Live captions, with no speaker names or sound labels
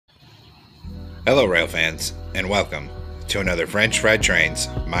Hello rail fans, and welcome to another French Fried Trains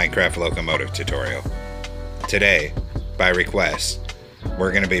Minecraft locomotive tutorial. Today, by request, we're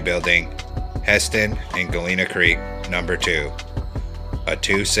going to be building Hesston Galena Creek number 2, a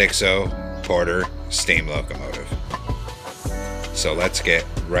 260 Porter steam locomotive. So let's get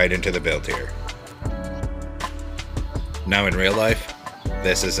right into the build here. Now in real life,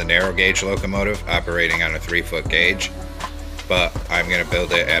 this is a narrow gauge locomotive operating on a 3-foot gauge, but I'm going to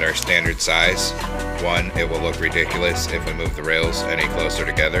build it at our standard size. 1, it will look ridiculous if we move the rails any closer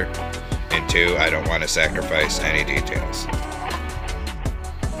together, and 2, I don't want to sacrifice any details.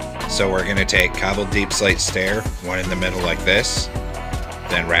 So we're going to take cobbled deep slate stair, one in the middle like this,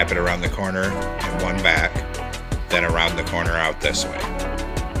 then wrap it around the corner and one back, then around the corner out this way.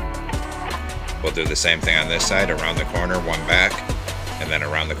 We'll do the same thing on this side, around the corner, one back, and then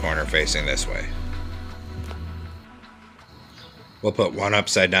around the corner facing this way. We'll put one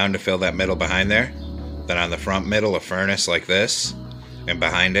upside down to fill that middle behind there. Then on the front middle, a furnace like this. And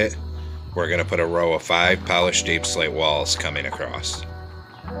behind it, we're going to put a row of 5 polished deep slate walls coming across.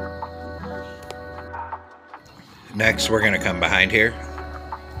 Next, we're going to come behind here.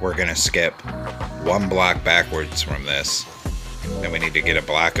 We're going to skip 1 block backwards from this. Then we need to get a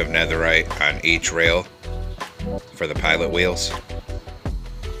block of netherite on each rail for the pilot wheels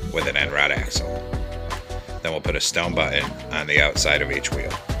with an end rod axle. Then we'll put a stone button on the outside of each wheel.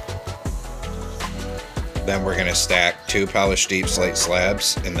 Then we're going to stack 2 polished deep slate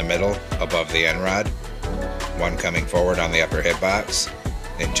slabs in the middle above the end rod, 1 coming forward on the upper hitbox,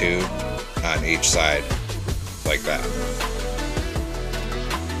 and 2 on each side like that.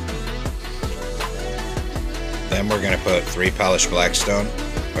 Then we're going to put 3 polished blackstone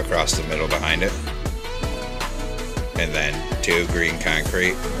across the middle behind it, and then 2 green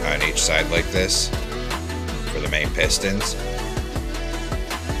concrete on each side like this for the main pistons.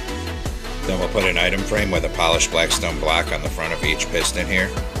 Then we'll put an item frame with a polished blackstone block on the front of each piston here.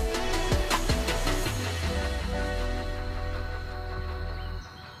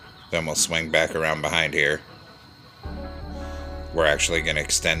 Then we'll swing back around behind here. We're actually going to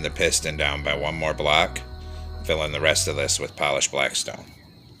extend the piston down by 1 more block, fill in the rest of this with polished blackstone.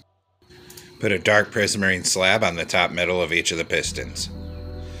 Put a dark prismarine slab on the top middle of each of the pistons.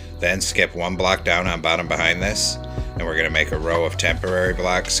 Then skip 1 block down on bottom behind this, and we're going to make a row of temporary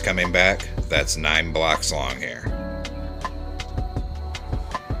blocks coming back. That's 9 blocks long here.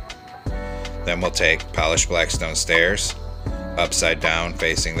 Then we'll take polished blackstone stairs, upside down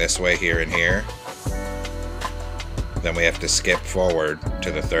facing this way here and here. Then we have to skip forward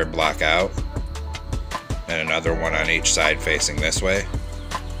to the 3rd block out, and another one on each side facing this way.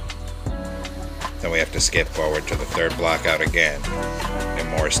 Then we have to skip forward to the 3rd block out again, and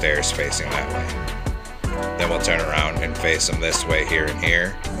more stairs facing that way. Then we'll turn around and face them this way here and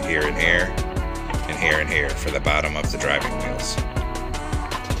here, here and here, and here and here for the bottom of the driving wheels.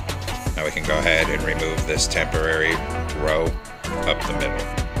 Now we can go ahead and remove this temporary row up the middle.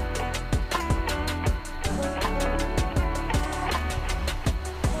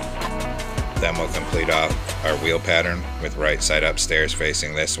 Then we'll complete off our wheel pattern with right side up stairs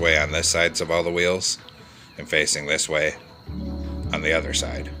facing this way on this sides of all the wheels, and facing this way on the other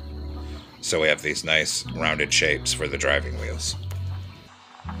side. So we have these nice rounded shapes for the driving wheels.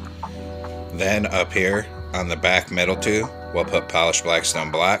 Then up here on the back middle 2, we'll put polished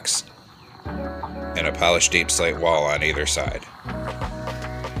blackstone blocks and a polished deep slate wall on either side.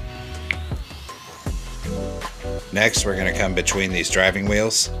 Next, we're going to come between these driving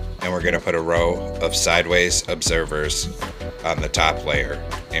wheels, and we're going to put a row of sideways observers on the top layer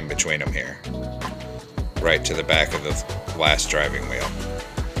in between them here, right to the back of the last driving wheel.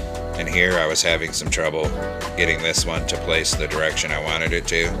 And here I was having some trouble getting this one to place the direction I wanted it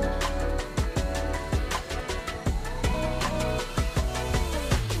to.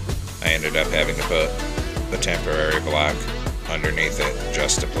 I ended up having to put the temporary block underneath it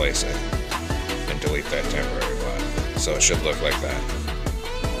just to place it and delete that temporary block. So it should look like that.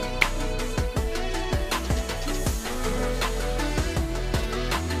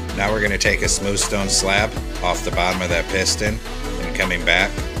 Now we're going to take a smooth stone slab off the bottom of that piston and coming back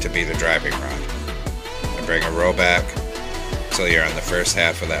to be the driving rod. And bring a row back till you're on the first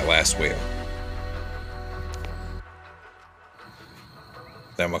half of that last wheel.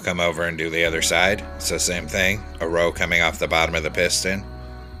 Then we'll come over and do the other side. So same thing, a row coming off the bottom of the piston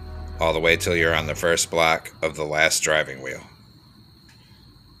all the way till you're on the first block of the last driving wheel.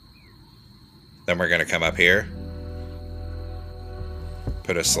 Then we're going to come up here,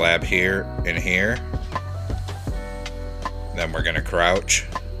 put a slab here and here. Then we're going to crouch,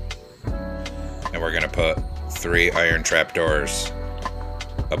 and we're going to put 3 iron trapdoors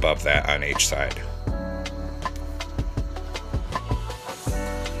above that on each side.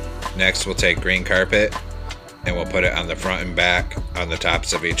 Next, we'll take green carpet and we'll put it on the front and back on the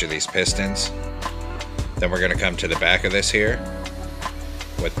tops of each of these pistons. Then we're going to come to the back of this here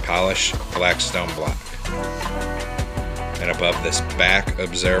with polished black stone block. And above this back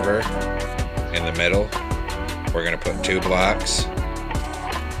observer in the middle, we're going to put 2 blocks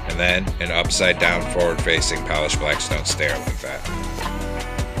and then an upside down forward facing polished black stone stair like that.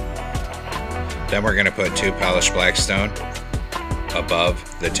 Then we're going to put 2 polished black stone above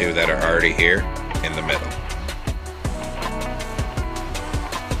the 2 that are already here in the middle.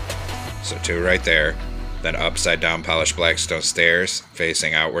 So 2 right there, then upside down polished black stone stairs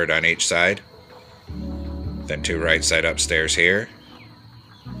facing outward on each side, then 2 right side upstairs here,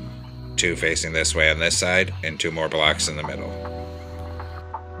 2 facing this way on this side, and 2 more blocks in the middle.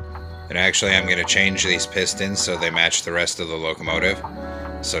 And actually I'm going to change these pistons so they match the rest of the locomotive.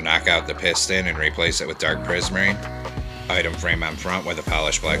 So knock out the piston and replace it with dark prismarine. Item frame on front with a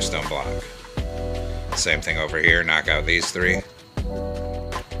polished black stone block. Same thing over here, knock out these 3.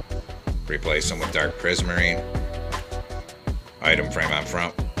 Replace them with dark prismarine. Item frame on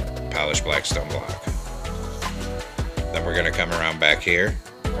front, polished black stone block. Then we're going to come around back here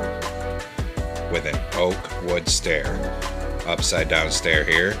with an oak wood stair. Upside down stair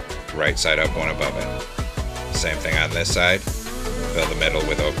here, right side up, one above it. Same thing on this side, fill the middle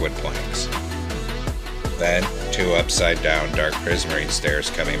with oak wood planks. Then 2 upside down dark prismarine stairs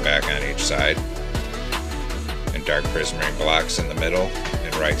coming back on each side, and dark prismarine blocks in the middle,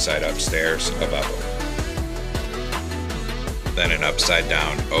 and right side upstairs above them. Then an upside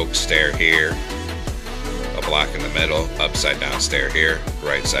down oak stair here, a block in the middle, upside down stair here,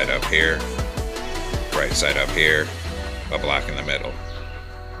 right side up here, right side up here, a block in the middle.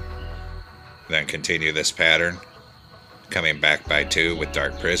 Then continue this pattern, coming back by 2 with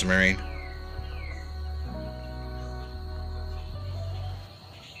dark prismarine.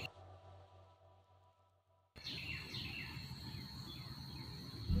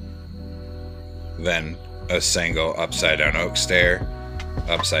 Then a single upside down oak stair,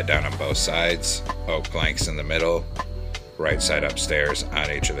 upside down on both sides, oak planks in the middle, right side upstairs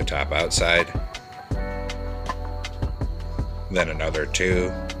on each of the top outside. Then another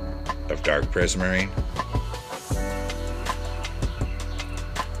 2 of dark prismarine.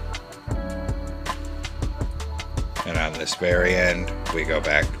 And on this very end, we go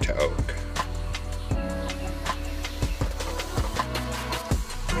back to oak.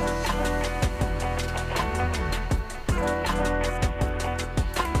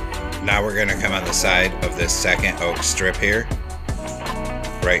 Now we're going to come on the side of this second oak strip here.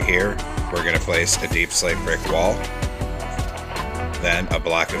 Right here, we're going to place a deep slate brick wall. Then a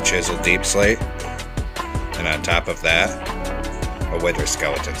block of chiseled deep slate. And on top of that, a wither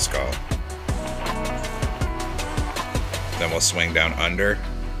skeleton skull. Then we'll swing down under,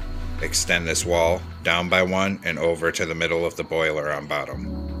 extend this wall down by 1 and over to the middle of the boiler on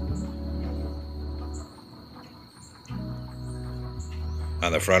bottom.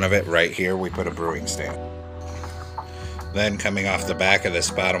 On the front of it, right here, we put a brewing stand. Then coming off the back of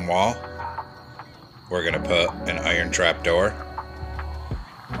this bottom wall, we're going to put an iron trap door.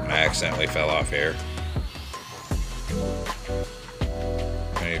 And I accidentally fell off here.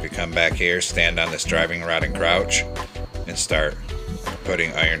 I need to come back here, stand on this driving rod and crouch, and start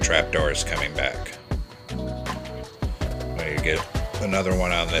putting iron trap doors coming back. I need to get another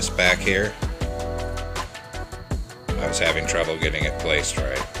one on this back here. I was having trouble getting it placed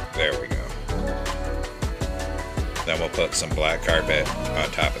right. There we go. Then we'll put some black carpet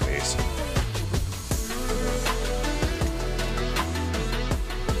on top of these.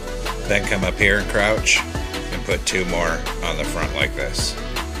 Then come up here and crouch and put 2 more on the front like this.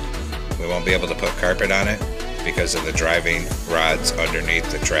 We won't be able to put carpet on it because of the driving rods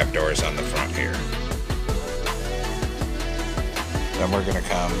underneath the trapdoors on the front here. Then we're going to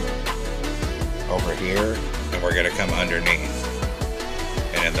come over here and we're going to come underneath.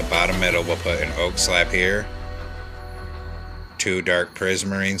 And in the bottom middle we'll put an oak slab here, 2 dark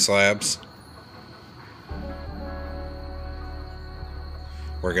prismarine slabs.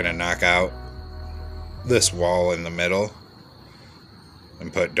 We're going to knock out this wall in the middle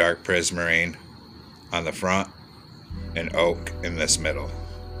and put dark prismarine on the front and oak in this middle,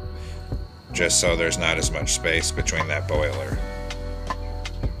 just so there's not as much space between that boiler.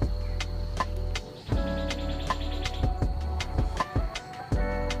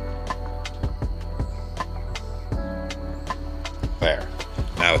 There.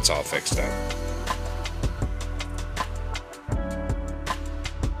 Now it's all fixed up.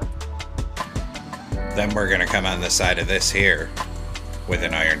 Then we're going to come on the side of this here with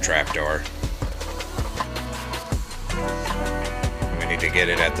an iron trapdoor. We need to get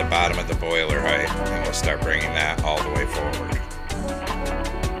it at the bottom of the boiler height, and we'll start bringing that all the way forward.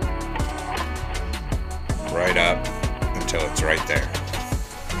 Right up until it's right there.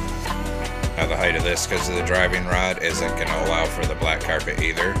 Now the height of this, because of the driving rod, isn't going to allow for the black carpet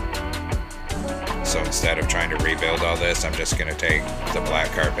either. So instead of trying to rebuild all this, I'm just going to take the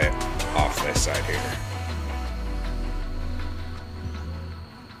black carpet off this side here.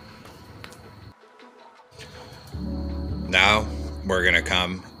 Now we're going to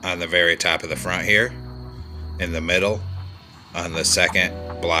come on the very top of the front here, in the middle, on the second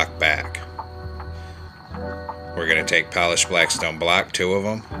block back. We're going to take polished blackstone block, 2 of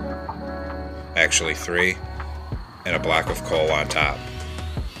them, actually 3, and a block of coal on top.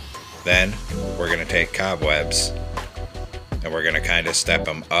 Then we're going to take cobwebs and we're going to kind of step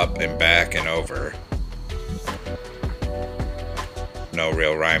them up and back and over. No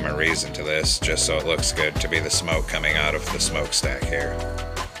real rhyme or reason to this, just so it looks good to be the smoke coming out of the smokestack here,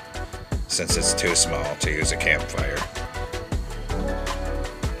 since it's too small to use a campfire.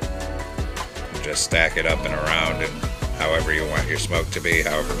 Just stack it up and around, and however you want your smoke to be,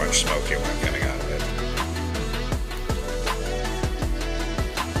 however much smoke you want coming out of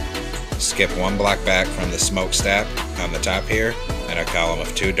it. Skip 1 block back from the smokestack on the top here, and a column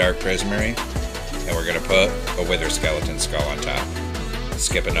of 2 dark prismarine, and we're going to put a wither skeleton skull on top.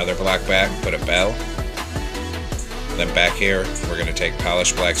 Skip another block back, put a bell. Then back here, we're going to take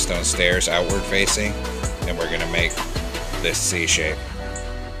polished blackstone stairs outward facing, and we're going to make this C shape.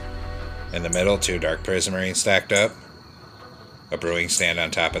 In the middle, 2 dark prismarine stacked up, a brewing stand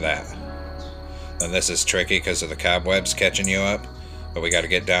on top of that. And this is tricky because of the cobwebs catching you up, but we got to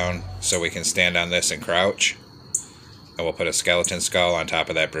get down so we can stand on this and crouch. And we'll put a skeleton skull on top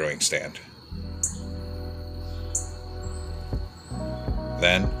of that brewing stand.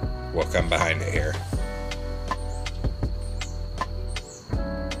 Then we'll come behind it here.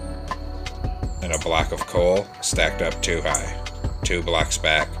 And a block of coal stacked up 2 high, 2 blocks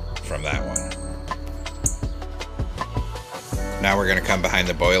back from that one. Now we're going to come behind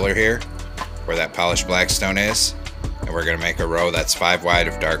the boiler here, where that polished blackstone is, and we're going to make a row that's 5 wide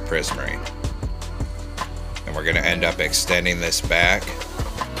of dark prismarine. And we're going to end up extending this back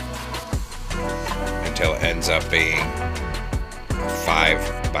until it ends up being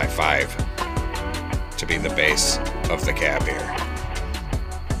 5 by 5 to be the base of the cab here.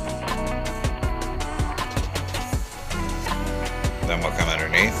 Then we'll come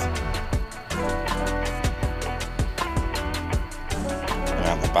underneath. And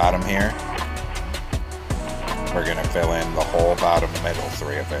on the bottom here, we're going to fill in the whole bottom middle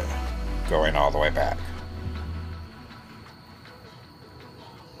 3 of it, going all the way back.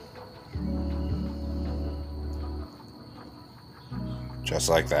 Just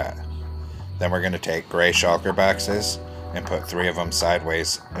like that. Then we're going to take gray shulker boxes and put 3 of them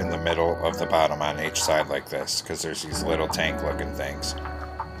sideways in the middle of the bottom on each side like this, because there's these little tank looking things.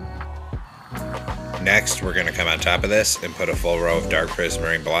 Next, we're going to come on top of this and put a full row of dark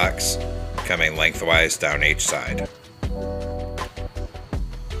prismarine blocks coming lengthwise down each side.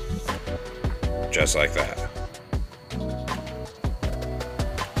 Just like that.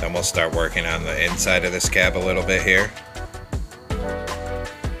 Then we'll start working on the inside of this cab a little bit here.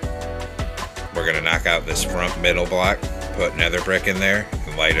 We're going to knock out this front middle block, put nether brick in there,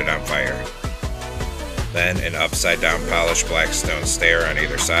 and light it on fire. Then an upside down polished blackstone stair on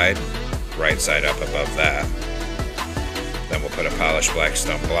either side, right side up above that. Then we'll put a polished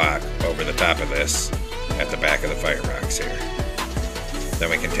blackstone block over the top of this at the back of the firebox here. Then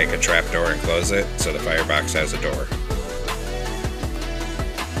we can take a trapdoor and close it so the firebox has a door.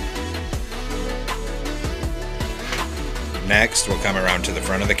 Next, we'll come around to the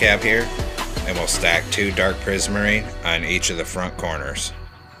front of the cab here, and we'll stack 2 dark prismarine on each of the front corners.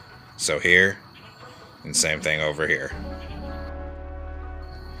 So here, and same thing over here.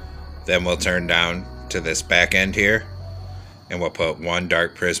 Then we'll turn down to this back end here, and we'll put 1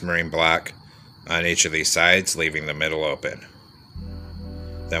 dark prismarine block on each of these sides, leaving the middle open.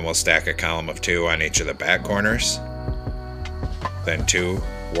 Then we'll stack a column of 2 on each of the back corners. Then 2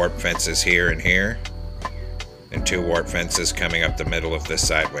 warp fences here and here, and 2 warp fences coming up the middle of this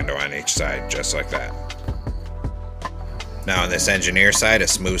side window on each side, just like that. Now on this engineer side, a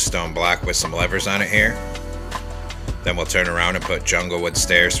smooth stone block with some levers on it here. Then we'll turn around and put jungle wood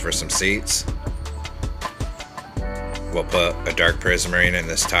stairs for some seats. We'll put a dark prismarine in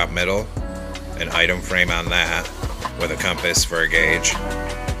this top middle, an item frame on that with a compass for a gauge,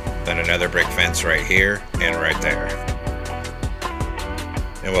 then another brick fence right here and right there.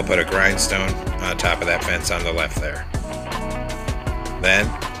 And we'll put a grindstone on top of that fence on the left there. Then,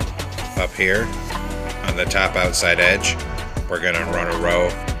 up here, on the top outside edge, we're going to run a row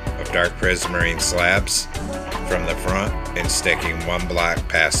of dark prismarine slabs from the front and sticking one block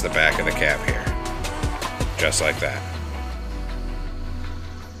past the back of the cab here. Just like that.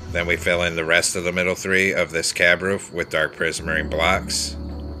 Then we fill in the rest of the middle three of this cab roof with dark prismarine blocks.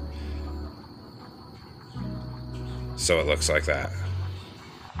 So it looks like that.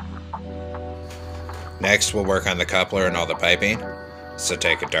 Next, we'll work on the coupler and all the piping. So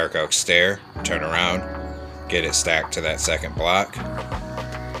take a dark oak stair, turn around, get it stacked to that second block,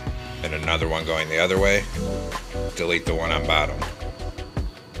 and another one going the other way. Delete the one on bottom.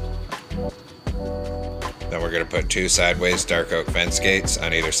 Then we're going to put two sideways dark oak fence gates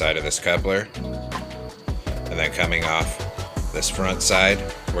on either side of this coupler. And then coming off this front side,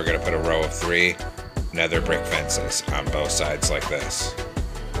 we're going to put a row of 3 nether brick fences on both sides like this.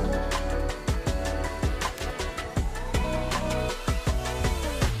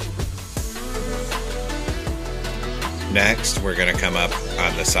 Next, we're going to come up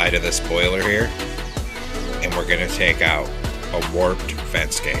on the side of this boiler here, and we're going to take out a warped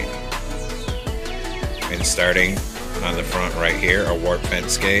fence gate. And starting on the front right here, a warped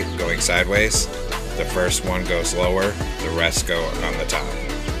fence gate going sideways. The first one goes lower, the rest go on the top.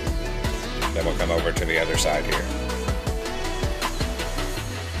 Then we'll come over to the other side here.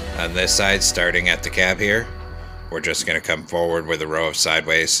 On this side, starting at the cab here, we're just going to come forward with a row of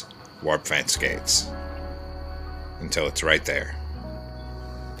sideways warped fence gates until it's right there.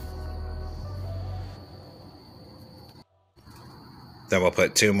 Then we'll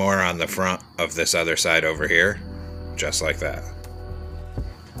put 2 more on the front of this other side over here, just like that.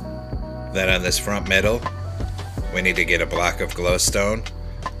 Then on this front middle, we need to get a block of glowstone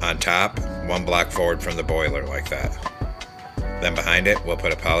on top, 1 block forward from the boiler like that. Then behind it, we'll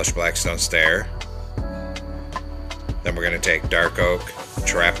put a polished blackstone stair. Then we're going to take dark oak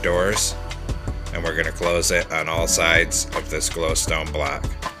trapdoors, and we're going to close it on all sides of this glowstone block,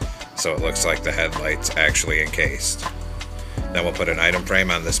 so it looks like the headlight's actually encased. Then we'll put an item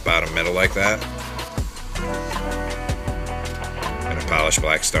frame on this bottom middle like that, and a polished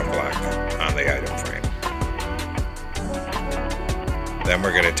blackstone block on the item frame. Then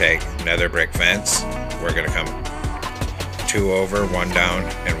we're going to take nether brick fence. We're going to come 2 over, 1 down,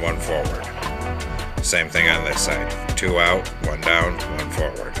 and 1 forward. Same thing on this side. 2 out, 1 down, 1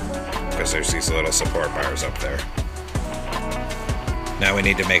 forward. Because there's these little support bars up there. Now we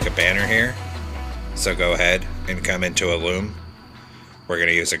need to make a banner here. So go ahead and come into a loom. We're going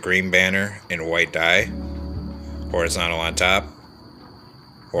to use a green banner in white dye. Horizontal on top,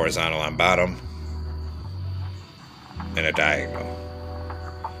 horizontal on bottom, and a diagonal.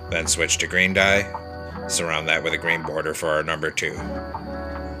 Then switch to green dye, surround that with a green border for our number 2.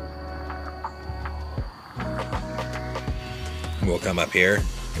 We'll come up here,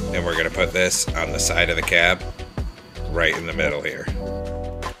 and we're going to put this on the side of the cab, right in the middle here.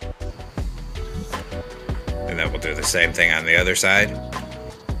 And then we'll do the same thing on the other side,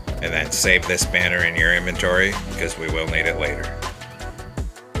 and then save this banner in your inventory, because we will need it later.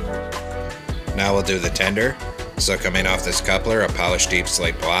 Now we'll do the tender. So coming off this coupler, a polished deep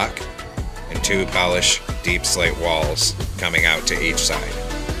slate block, and 2 polished deep slate walls coming out to each side.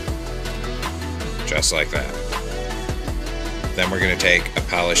 Just like that. Then we're going to take a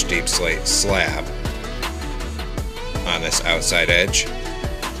polished deep slate slab on this outside edge.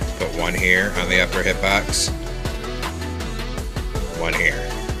 Put 1 here on the upper hitbox, 1 here.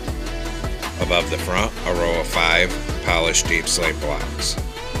 Above the front, a row of 5 polished deep slate blocks.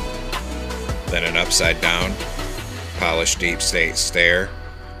 Then an upside down polished deep slate stair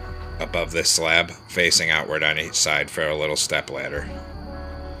above this slab, facing outward on each side for a little step ladder.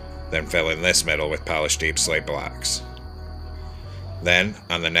 Then fill in this middle with polished deep slate blocks. Then,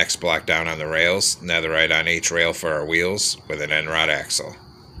 on the next block down on the rails, netherite on each rail for our wheels with an end rod axle.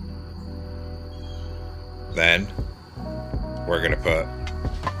 Then, we're going to put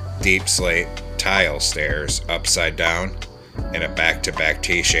deep slate tile stairs upside down in a back-to-back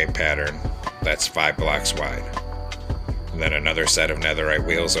T-shaped pattern that's 5 blocks wide. And then another set of netherite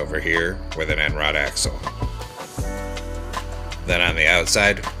wheels over here with an end rod axle. Then on the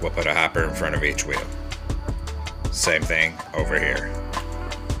outside, we'll put a hopper in front of each wheel. Same thing over here.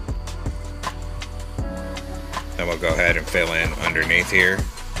 Then we'll go ahead and fill in underneath here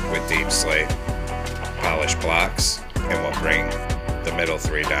with deep slate polished blocks, and we'll bring the middle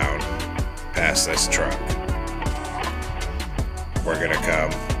 3 down past this truck. We're going to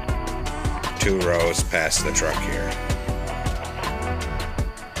come 2 rows past the truck here.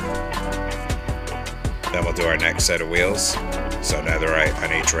 Then we'll do our next set of wheels, so netherite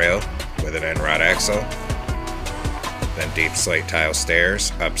on each rail with an end rod axle. then deep slate tile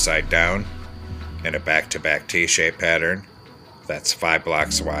stairs upside down in a back-to-back T-shaped pattern that's 5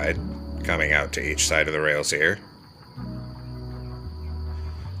 blocks wide, coming out to each side of the rails here.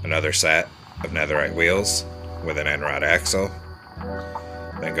 Another set of netherite wheels with an end rod axle.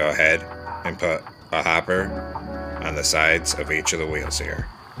 Then go ahead and put a hopper on the sides of each of the wheels here.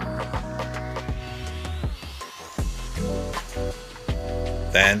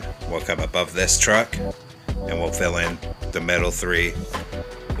 Then we'll come above this truck and we'll fill in the middle 3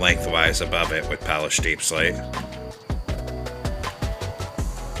 lengthwise above it with polished deep slate.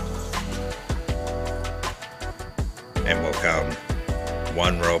 And we'll come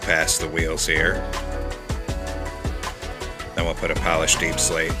 1 row past the wheels here. Then we'll put a polished deep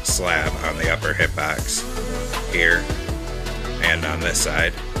slate slab on the upper hitbox here and on this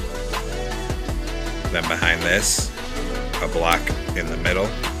side. Then behind this, a block in the middle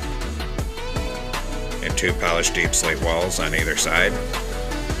and 2 polished deep slate walls on either side.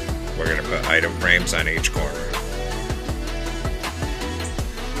 We're going to put item frames on each corner.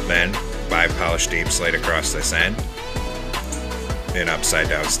 Then 5 polished deep slate across this end, an upside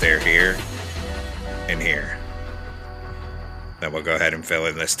down stair here and here. Then we'll go ahead and fill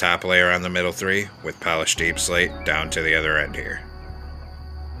in this top layer on the middle 3 with polished deep slate down to the other end here.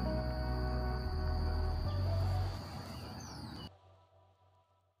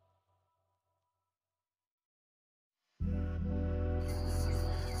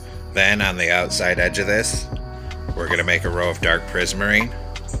 Then on the outside edge of this, we're going to make a row of dark prismarine,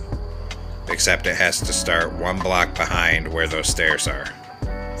 except it has to start 1 block behind where those stairs are.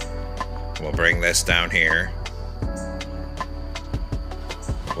 We'll bring this down here.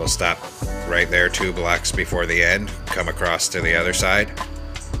 We'll stop right there 2 blocks before the end, come across to the other side,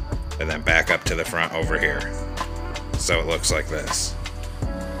 and then back up to the front over here. So it looks like this.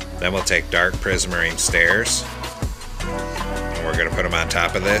 Then we'll take dark prismarine stairs, and we're going to put them on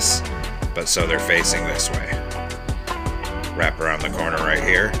top of this, but so they're facing this way. Wrap around the corner right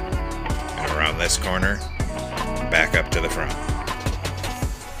here, and around this corner, and back up to the front.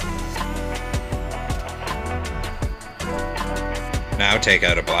 Now take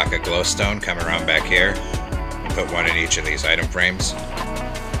out a block of glowstone, come around back here, and put 1 in each of these item frames.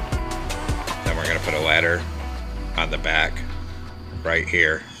 Then we're going to put a ladder on the back, right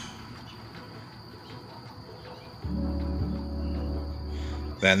here.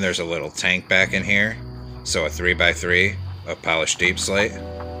 Then there's a little tank back in here, so a 3x3 of polished deep slate,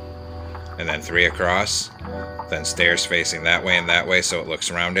 and then 3 across, then stairs facing that way and that way so it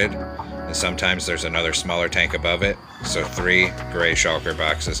looks rounded, and sometimes there's another smaller tank above it, so 3 gray shulker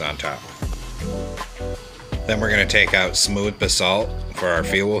boxes on top. Then we're going to take out smooth basalt for our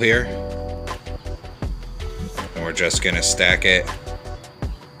fuel here, and we're just going to stack it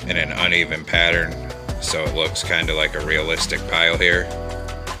in an uneven pattern so it looks kind of like a realistic pile here.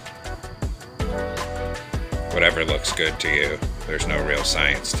 Whatever looks good to you. There's no real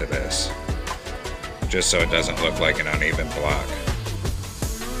science to this. Just so it doesn't look like an uneven block.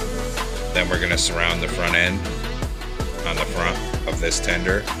 Then we're going to surround the front end on the front of this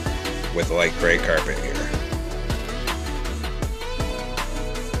tender with light gray carpet here.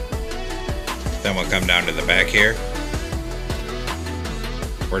 Then we'll come down to the back here.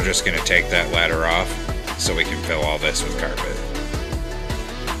 We're just going to take that ladder off so we can fill all this with carpet.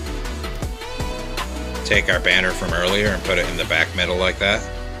 Take our banner from earlier and put it in the back middle like that.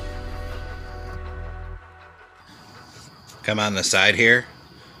 Come on the side here,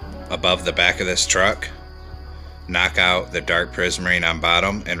 above the back of this truck, knock out the dark prismarine on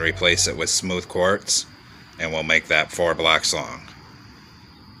bottom and replace it with smooth quartz, and we'll make that 4 blocks long.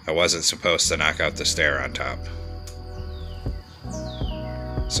 I wasn't supposed to knock out the stair on top,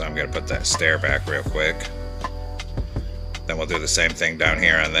 so I'm going to put that stair back real quick. Then we'll do the same thing down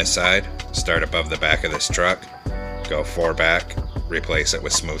here on this side. Start above the back of this truck, go 4 back, replace it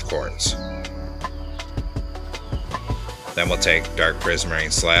with smooth quartz. Then we'll take dark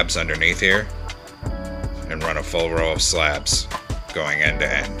prismarine slabs underneath here and run a full row of slabs going end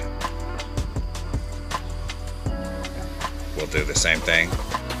to end. We'll do the same thing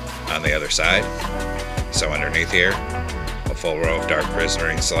on the other side. So underneath here, a full row of dark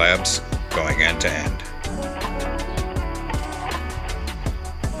prismarine slabs going end to end.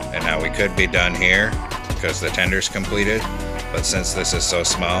 And now we could be done here because the tender's completed, but since this is so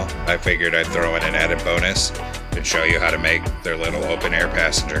small, I figured I'd throw in an added bonus and show you how to make their little open air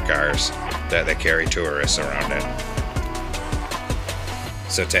passenger cars that they carry tourists around in.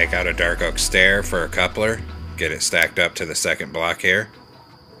 So take out a dark oak stair for a coupler, get it stacked up to the second block here.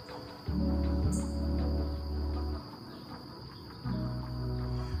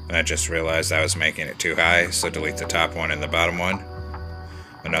 And I just realized I was making it too high, so delete the top one and the bottom one.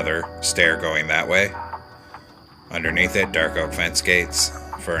 Another stair going that way. Underneath it, dark oak fence gates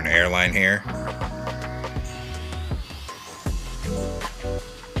for an airline here.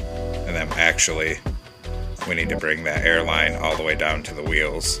 And then actually, we need to bring that airline all the way down to the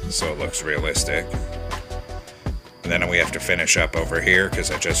wheels so it looks realistic. And then we have to finish up over here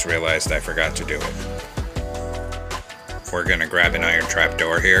because I just realized I forgot to do it. We're going to grab an iron trap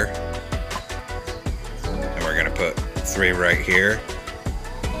door here. And we're going to put 3 right here.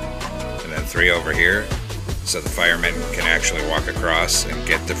 And then 3 over here. So the firemen can actually walk across and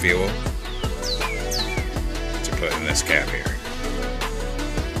get the fuel to put in this cab here.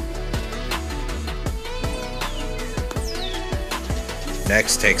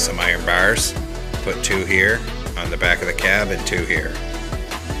 Next, take some iron bars, put 2 here on the back of the cab and 2 here.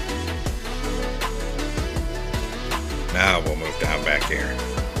 Now we'll move down back here.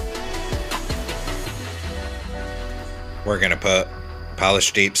 We're going to put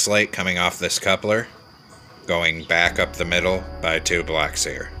polished deep slate coming off this coupler, going back up the middle by 2 blocks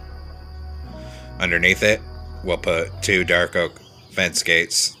here. Underneath it, we'll put 2 dark oak fence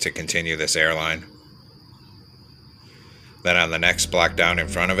gates to continue this airline. Then on the next block down in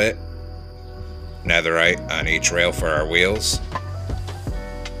front of it, netherite on each rail for our wheels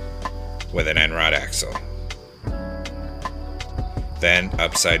with an end rod axle. Then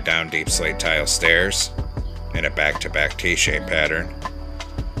upside down deep slate tile stairs in a back-to-back T-shape pattern.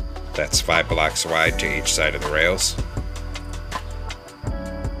 That's 5 blocks wide to each side of the rails.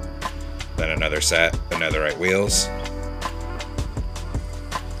 Then another set of netherite wheels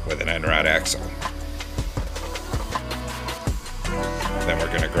with an end rod axle. Then we're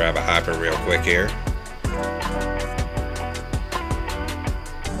going to grab a hopper real quick here.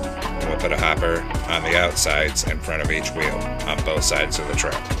 We'll put a hopper on the outsides in front of each wheel on both sides of the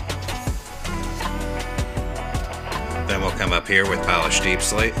truck. Then we'll come up here with polished deep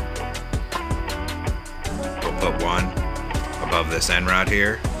slate. We'll put 1 above this end rod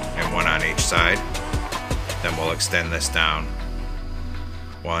here and 1 on each side. Then we'll extend this down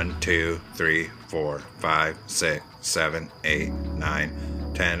 1, 2, 3, 4, 5, 6, 7, 8, 9,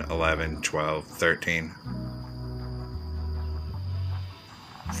 10, 11, 12, 13,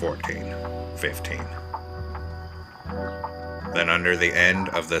 14, 15. Then under the end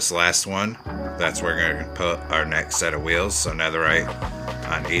of this last one, that's where we're going to put our next set of wheels. So netherite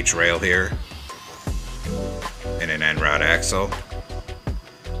on each rail here and an end rod axle.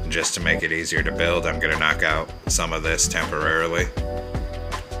 And just to make it easier to build, I'm going to knock out some of this temporarily.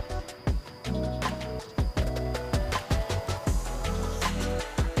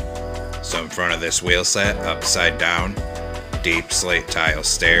 So in front of this wheel set, upside down, deep slate tile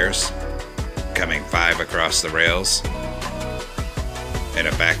stairs, coming 5 across the rails, and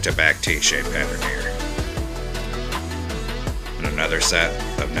a back-to-back T-shape pattern here. And another set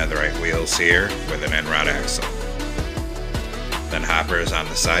of netherite wheels here with an end rod axle. Then hoppers on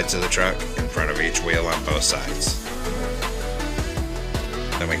the sides of the truck in front of each wheel on both sides.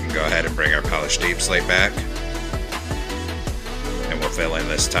 Then we can go ahead and bring our polished deep slate back. And we'll fill in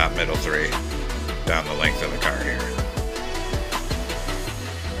this top middle 3 down the length of the car here.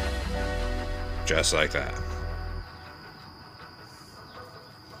 Just like that.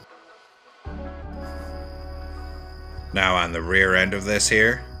 Now on the rear end of this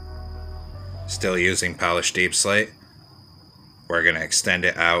here, still using polished deep slate, we're going to extend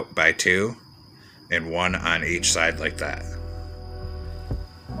it out by 2 and 1 on each side like that.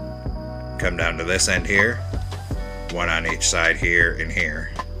 Come down to this end here, 1 on each side here and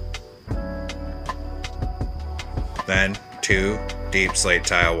here. Then 2 deep slate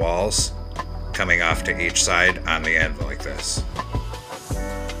tile walls coming off to each side on the end like this.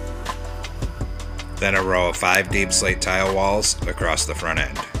 Then a row of 5 deep slate tile walls across the front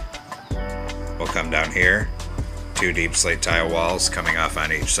end. We'll come down here, 2 deep slate tile walls coming off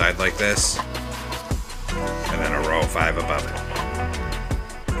on each side like this, and then a row of 5 above it.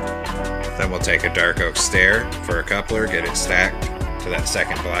 Then we'll take a dark oak stair for a coupler, get it stacked to that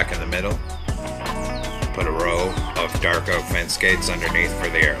second block in the middle. Put a row of dark oak fence gates underneath for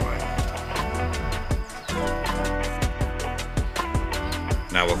the airline.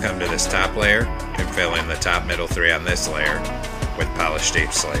 Now we'll come to this top layer and fill in the top middle 3 on this layer with polished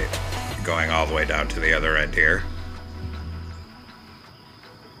deep slate, going all the way down to the other end here.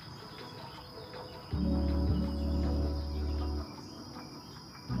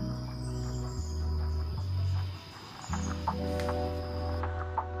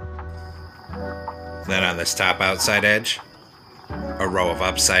 Then on this top outside edge, a row of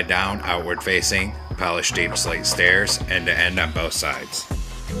upside down, outward facing, polished deep slate stairs end to end on both sides.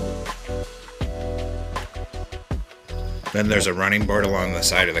 Then there's a running board along the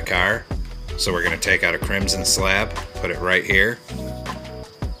side of the car. So we're going to take out a crimson slab, put it right here,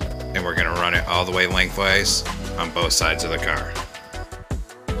 and we're going to run it all the way lengthwise on both sides of the car.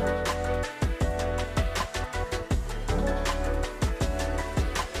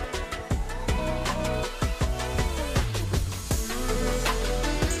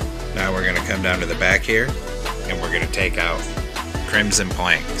 Now we're going to come down to the back here, and we're going to take out crimson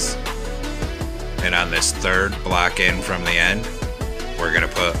planks. And on this third block in from the end, we're going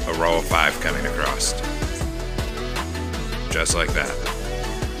to put a row of 5 coming across. Just like that.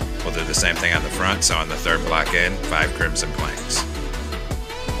 We'll do the same thing on the front, so on the third block in, 5 crimson planks.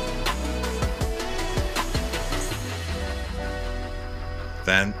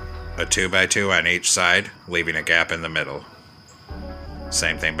 Then a 2x2 on each side, leaving a gap in the middle.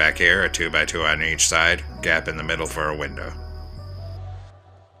 Same thing back here, a 2x2 on each side, gap in the middle for a window.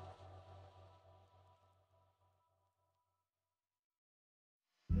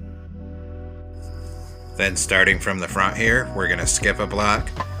 Then starting from the front here, we're going to skip a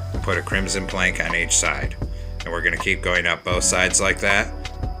block, put a crimson plank on each side. And we're going to keep going up both sides like that,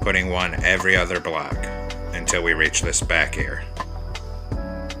 putting one every other block until we reach this back here.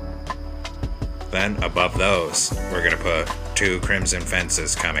 Then above those, we're going to put 2 crimson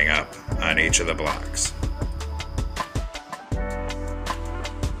fences coming up on each of the blocks.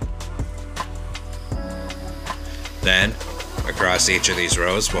 Then across each of these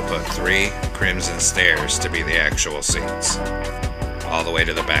rows, we'll put 3 crimson stairs to be the actual seats, all the way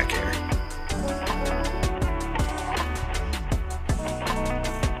to the back here.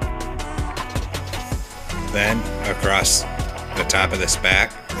 Then across the top of this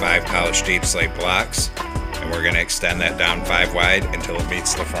back, 5 polished deep slate blocks, and we're going to extend that down 5 wide until it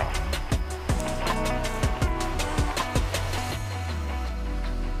meets the front.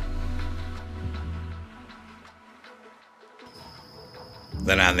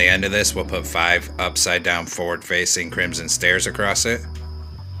 Then on the end of this, we'll put 5 upside down forward facing crimson stairs across it.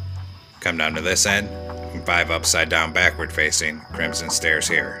 Come down to this end, and 5 upside down backward facing crimson stairs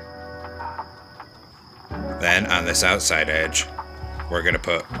here. Then on this outside edge, we're going to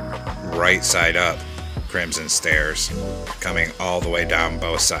put right side up crimson stairs coming all the way down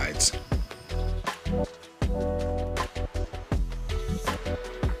both sides.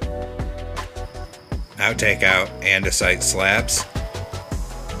 Now take out andesite slabs.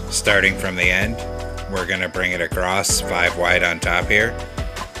 Starting from the end, we're going to bring it across 5 wide on top here,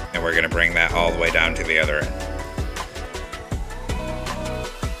 and we're going to bring that all the way down to the other end.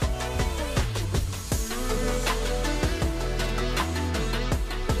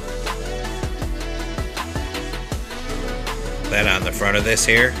 Then on the front of this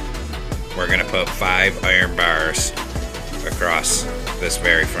here, we're going to put 5 iron bars across this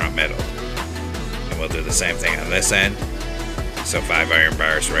very front middle. And we'll do the same thing on this end. So 5 iron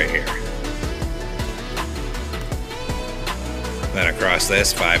bars right here. Then across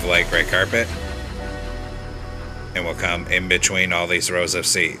this, 5 light gray carpet. And we'll come in between all these rows of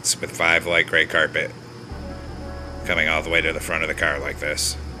seats with 5 light gray carpet, coming all the way to the front of the car like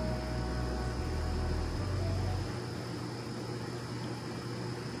this.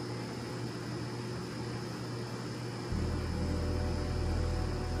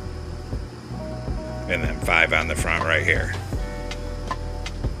 And then 5 on the front right here.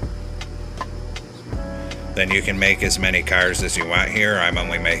 Then you can make as many cars as you want here. I'm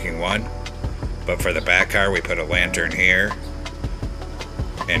only making 1. But for the back car, we put a lantern here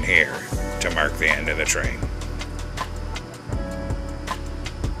and here to mark the end of the train.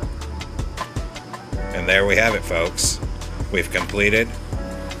 And there we have it, folks. We've completed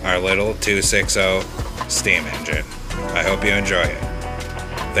our little 260 steam engine. I hope you enjoy it.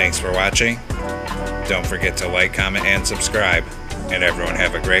 Thanks for watching. Don't forget to like, comment, and subscribe. And everyone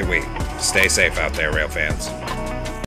have a great week. Stay safe out there, rail fans.